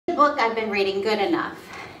book I've been reading, Good Enough,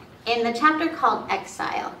 in the chapter called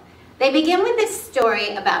Exile, they begin with this story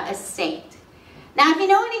about a saint. Now, if you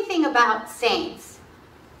know anything about saints,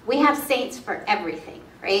 we have saints for everything,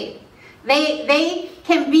 right? They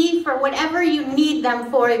can be for whatever you need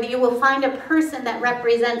them for. You will find a person that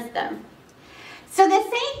represents them. So the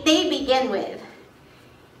saint they begin with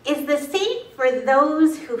is the saint for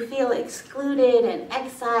those who feel excluded and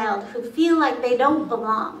exiled, who feel like they don't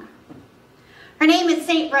belong. Her name is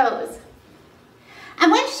Saint Rose.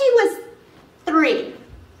 And when she was 3,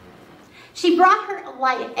 she brought her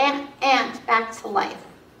aunt back to life.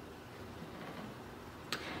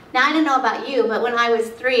 Now, I don't know about you, but when I was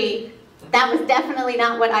 3, that was definitely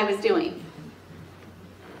not what I was doing.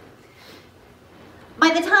 By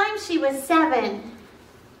the time she was 7,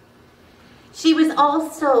 she was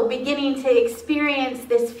also beginning to experience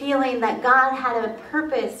this feeling that God had a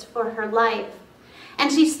purpose for her life. And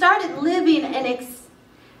she started living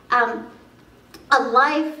a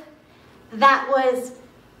life that was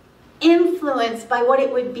influenced by what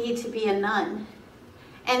it would be to be a nun.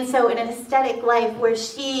 And so an ascetic life where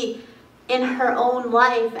she, in her own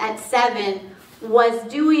life at 7, was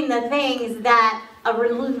doing the things that a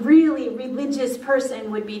really religious person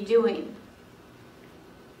would be doing.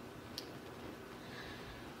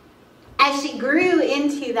 As she grew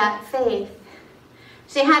into that faith,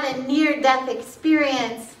 she had a near-death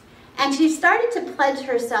experience, and she started to pledge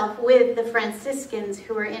herself with the Franciscans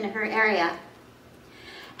who were in her area.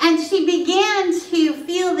 And she began to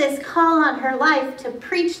feel this call on her life to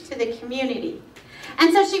preach to the community.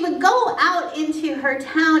 And so she would go out into her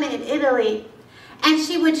town in Italy, and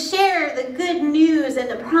she would share the good news and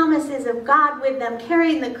the promises of God with them,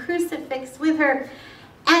 carrying the crucifix with her.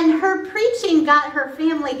 And her preaching got her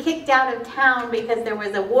family kicked out of town because there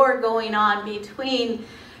was a war going on between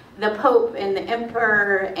the Pope and the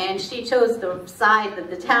Emperor, and she chose the side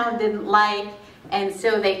that the town didn't like, and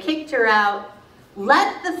so they kicked her out,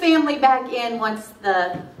 let the family back in once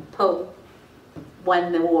the Pope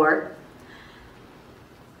won the war.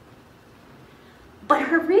 But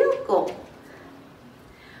her real goal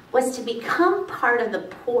was to become part of the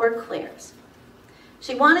Poor Clares.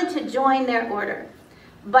 She wanted to join their order.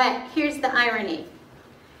 But here's the irony.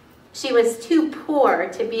 She was too poor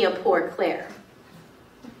to be a Poor Clare,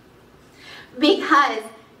 because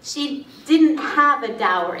she didn't have a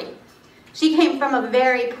dowry. She came from a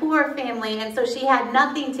very poor family, and so she had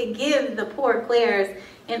nothing to give the Poor Clares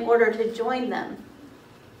in order to join them.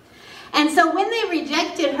 And so when they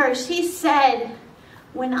rejected her, she said,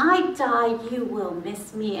 "When I die, you will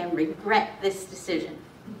miss me and regret this decision."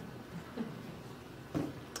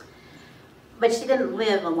 But she didn't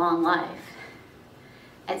live a long life.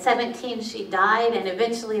 At 17, she died, and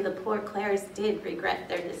eventually the Poor Clares did regret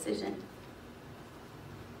their decision.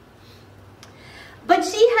 But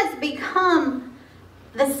she has become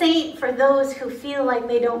the saint for those who feel like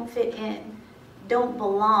they don't fit in, don't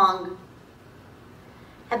belong,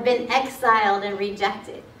 have been exiled and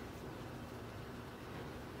rejected.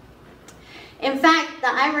 In fact,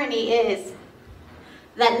 the irony is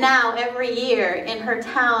that now every year in her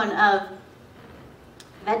town of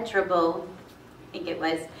Vetrabo, I think it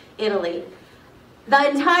was, Italy, the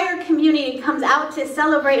entire community comes out to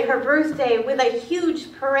celebrate her birthday with a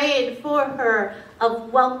huge parade for her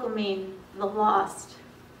of welcoming the lost.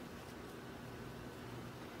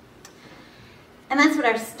 And that's what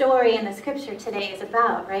our story in the scripture today is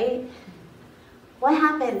about, right? What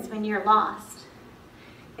happens when you're lost?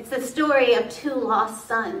 It's the story of 2 lost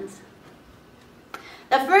sons.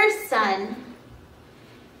 The first son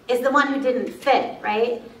is the one who didn't fit,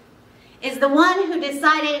 right? Is the one who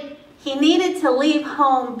decided he needed to leave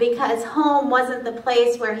home because home wasn't the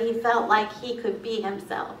place where he felt like he could be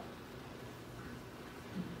himself.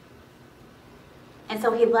 And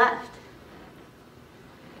so he left.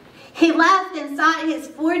 He left and sought his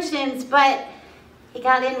fortunes, but he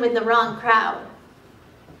got in with the wrong crowd.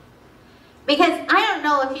 Because I don't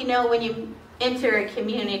know if you know, when you enter a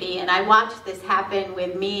community, and I watched this happen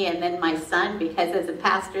with me and then my son, because as a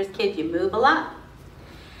pastor's kid, you move a lot,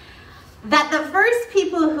 that the first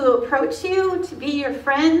people who approach you to be your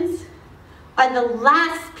friends are the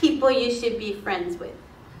last people you should be friends with.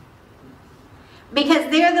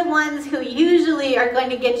 Because they're the ones who usually are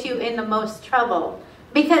going to get you in the most trouble,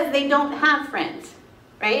 because they don't have friends,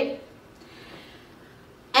 right?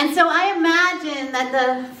 And so I imagine that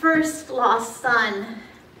the first lost son,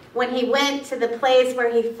 when he went to the place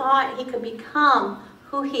where he thought he could become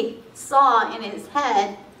who he saw in his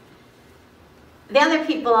head, the other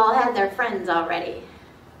people all had their friends already.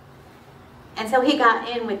 And so he got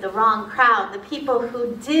in with the wrong crowd, the people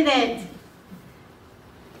who didn't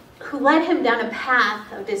who led him down a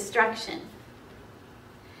path of destruction.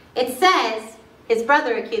 It says his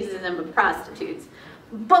brother accuses him of prostitutes.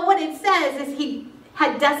 But what it says is he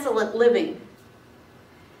had desolate living.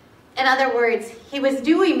 In other words, he was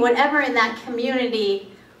doing whatever in that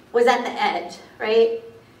community was at the edge, right?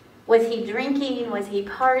 Was he drinking? Was he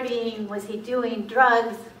partying? Was he doing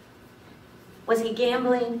drugs? Was he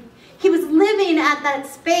gambling? He was living at that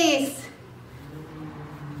space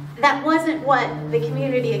that wasn't what the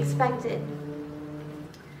community expected.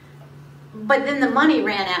 But then the money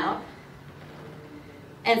ran out.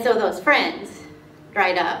 And so those friends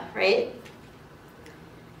dried up, right?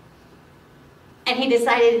 And he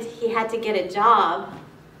decided he had to get a job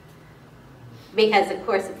because, of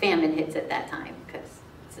course, a famine hits at that time, because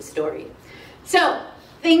it's a story. So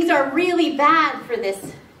things are really bad for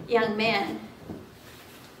this young man.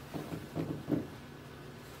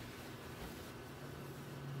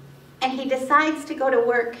 And he decides to go to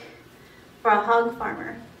work for a hog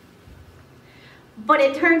farmer. But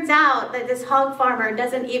it turns out that this hog farmer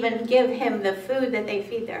doesn't even give him the food that they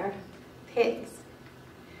feed their pigs.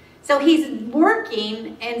 So he's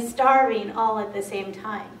working and starving all at the same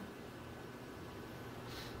time.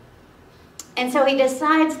 And so he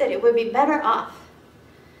decides that it would be better off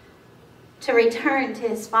to return to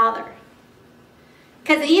his father.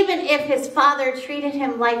 Because even if his father treated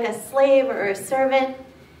him like a slave or a servant,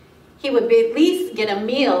 he would at least get a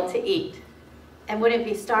meal to eat and wouldn't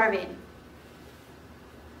be starving.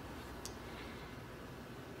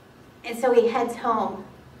 And so he heads home.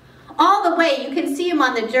 All the way, you can see him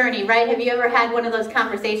on the journey, right? Have you ever had one of those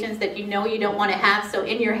conversations that you know you don't want to have? So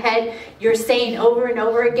in your head, you're saying over and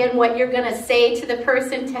over again what you're going to say to the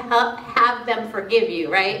person to help have them forgive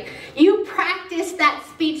you, right? You practice that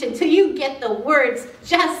speech until you get the words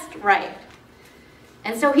just right.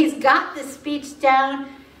 And so he's got the speech down,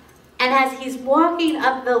 and as he's walking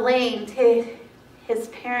up the lane to his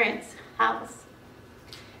parents' house,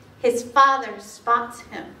 his father spots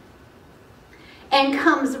him and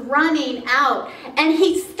comes running out. And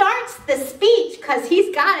he starts the speech because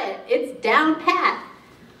he's got it. It's down pat.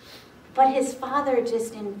 But his father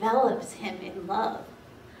just envelops him in love,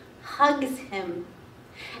 hugs him,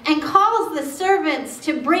 and calls the servants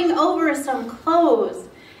to bring over some clothes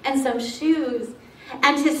and some shoes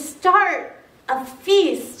and to start a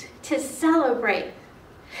feast to celebrate.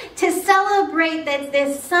 To celebrate that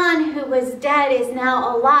this son who was dead is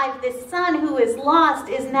now alive. This son who is lost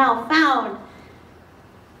is now found.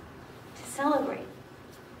 Celebrate.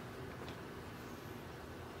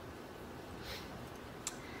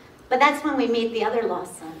 But that's when we meet the other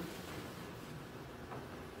lost son.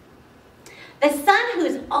 The son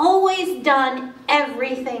who's always done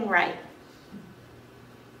everything right.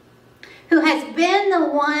 Who has been the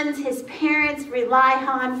ones his parents rely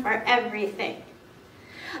on for everything.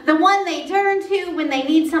 The one they turn to when they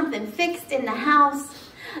need something fixed in the house.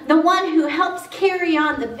 The one who helps carry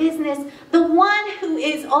on the business. The one who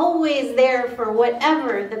is always there for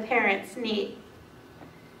whatever the parents need.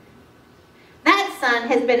 That son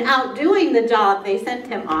has been out doing the job they sent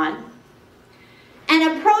him on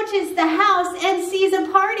and approaches the house and sees a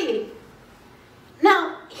party.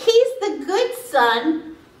 Now, he's the good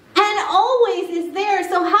son and always is there,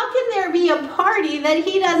 so how can there be a party that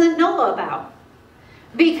he doesn't know about?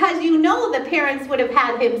 Because you know the parents would have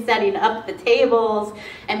had him setting up the tables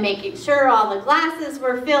and making sure all the glasses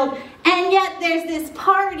were filled. And yet there's this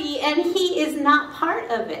party and he is not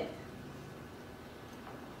part of it.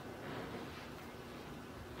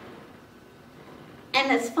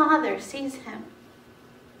 And his father sees him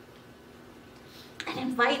and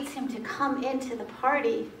invites him to come into the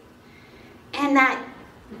party. And that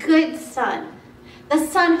good son, the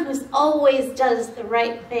son who always does the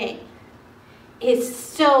right thing, is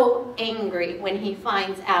so angry when he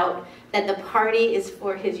finds out that the party is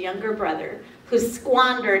for his younger brother who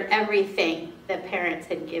squandered everything that parents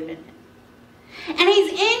had given him. And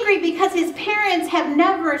he's angry because his parents have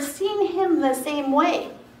never seen him the same way,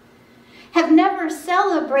 have never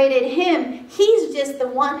celebrated him. He's just the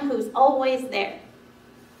one who's always there.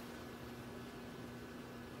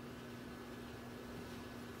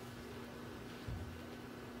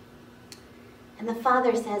 And the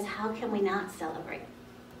father says, how can we not celebrate?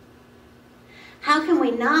 How can we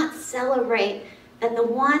not celebrate that the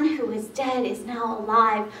one who is dead is now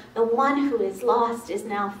alive, the one who is lost is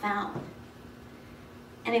now found?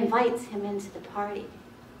 And invites him into the party.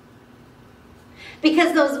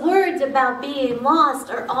 Because those words about being lost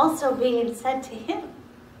are also being said to him.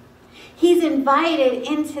 He's invited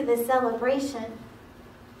into the celebration.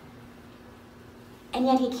 And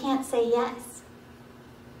yet he can't say yes.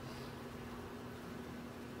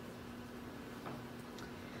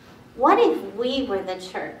 What if we were the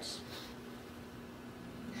church?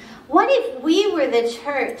 What if we were the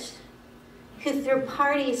church who threw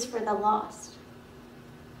parties for the lost?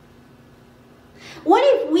 What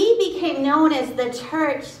if we became known as the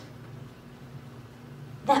church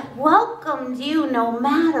that welcomed you no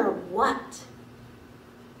matter what?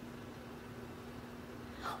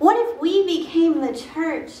 What if we became the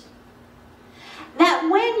church that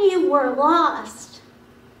when you were lost,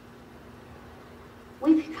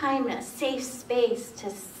 we became a safe space to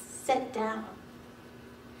sit down?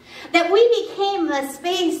 That we became the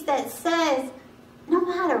space that says, no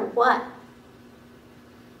matter what,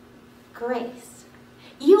 grace.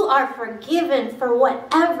 You are forgiven for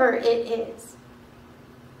whatever it is.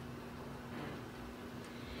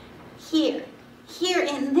 Here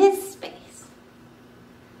in this space,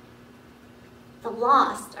 the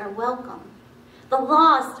lost are welcome. The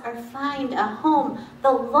lost are find a home.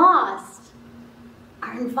 The lost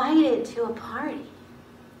are invited to a party.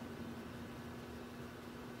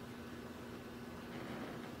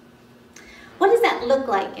 What does that look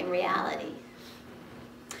like in reality?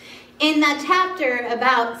 In the chapter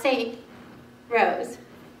about St. Rose,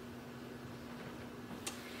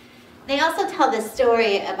 they also tell the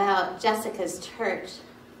story about Jessica's church,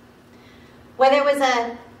 where there was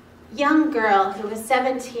a young girl who was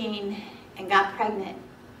 17 and got pregnant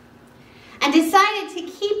and decided to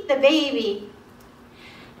keep the baby.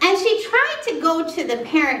 And she tried to go to the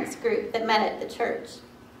parents group that met at the church.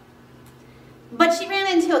 But she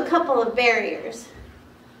ran into a couple of barriers.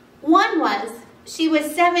 One was she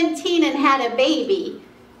was 17 and had a baby,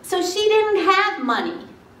 so she didn't have money.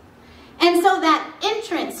 And so that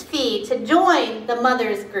entrance fee to join the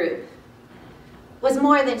mother's group was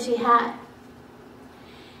more than she had.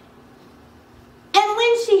 And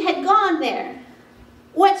when she had gone there,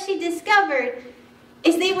 what she discovered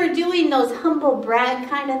is they were doing those humble brag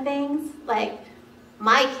kind of things, like,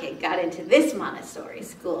 my kid got into this Montessori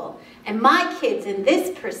school, and my kid's in this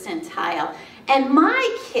percentile, and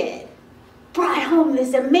my kid brought home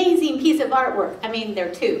this amazing piece of artwork. I mean, there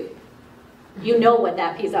are two. You know what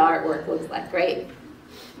that piece of artwork looks like, right?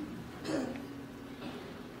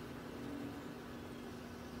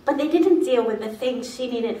 But they didn't deal with the things she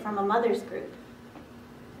needed from a mother's group.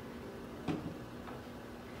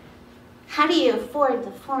 How do you afford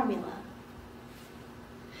the formula?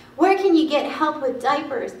 Where can you get help with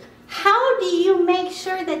diapers? How do you make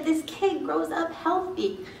sure that this kid grows up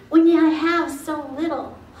healthy when you have so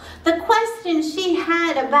little? The questions she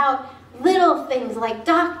had about little things like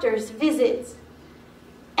doctor's visits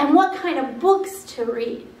and what kind of books to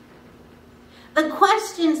read. The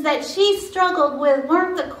questions that she struggled with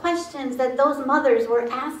weren't the questions that those mothers were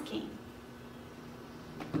asking.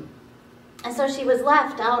 And so she was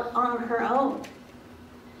left out on her own.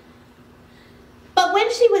 But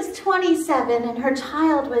when she was 27 and her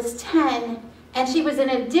child was 10 and she was in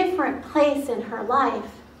a different place in her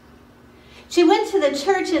life, she went to the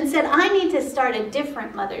church and said, I need to start a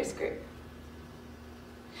different mother's group.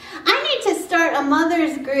 I need to start a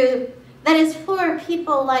mother's group that is for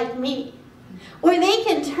people like me, where they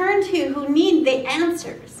can turn to who need the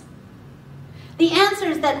answers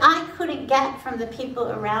that I couldn't get from the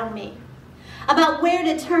people around me, about where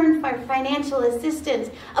to turn for financial assistance,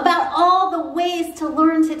 about all the ways to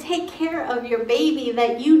learn to take care of your baby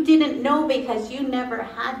that you didn't know because you never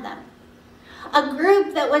had them. A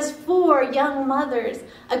group that was for young mothers,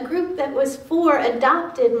 a group that was for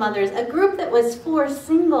adopted mothers, a group that was for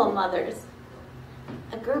single mothers,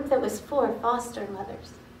 a group that was for foster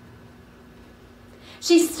mothers.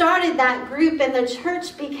 She started that group and the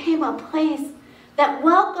church became a place that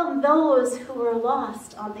welcomed those who were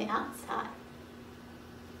lost on the outside,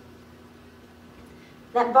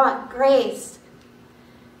 that brought grace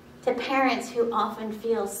to parents who often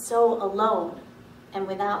feel so alone and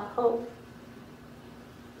without hope.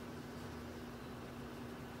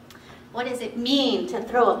 What does it mean to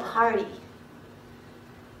throw a party,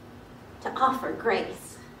 to offer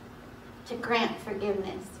grace, to grant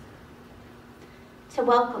forgiveness, to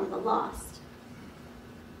welcome the lost?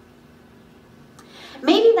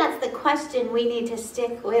 Maybe that's the question we need to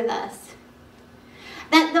stick with us.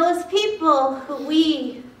 That those people who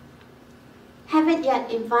we haven't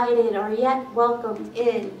yet invited or yet welcomed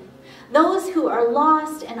in, those who are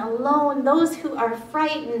lost and alone, those who are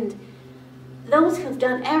frightened, those who've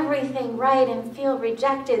done everything right and feel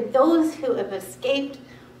rejected, those who have escaped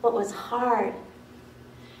what was hard,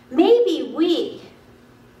 maybe we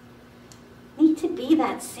need to be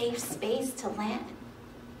that safe space to land.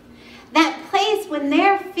 That place when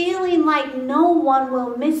they're feeling like no one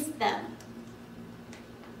will miss them,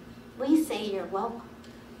 we say you're welcome.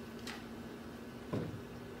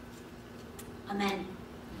 Amen.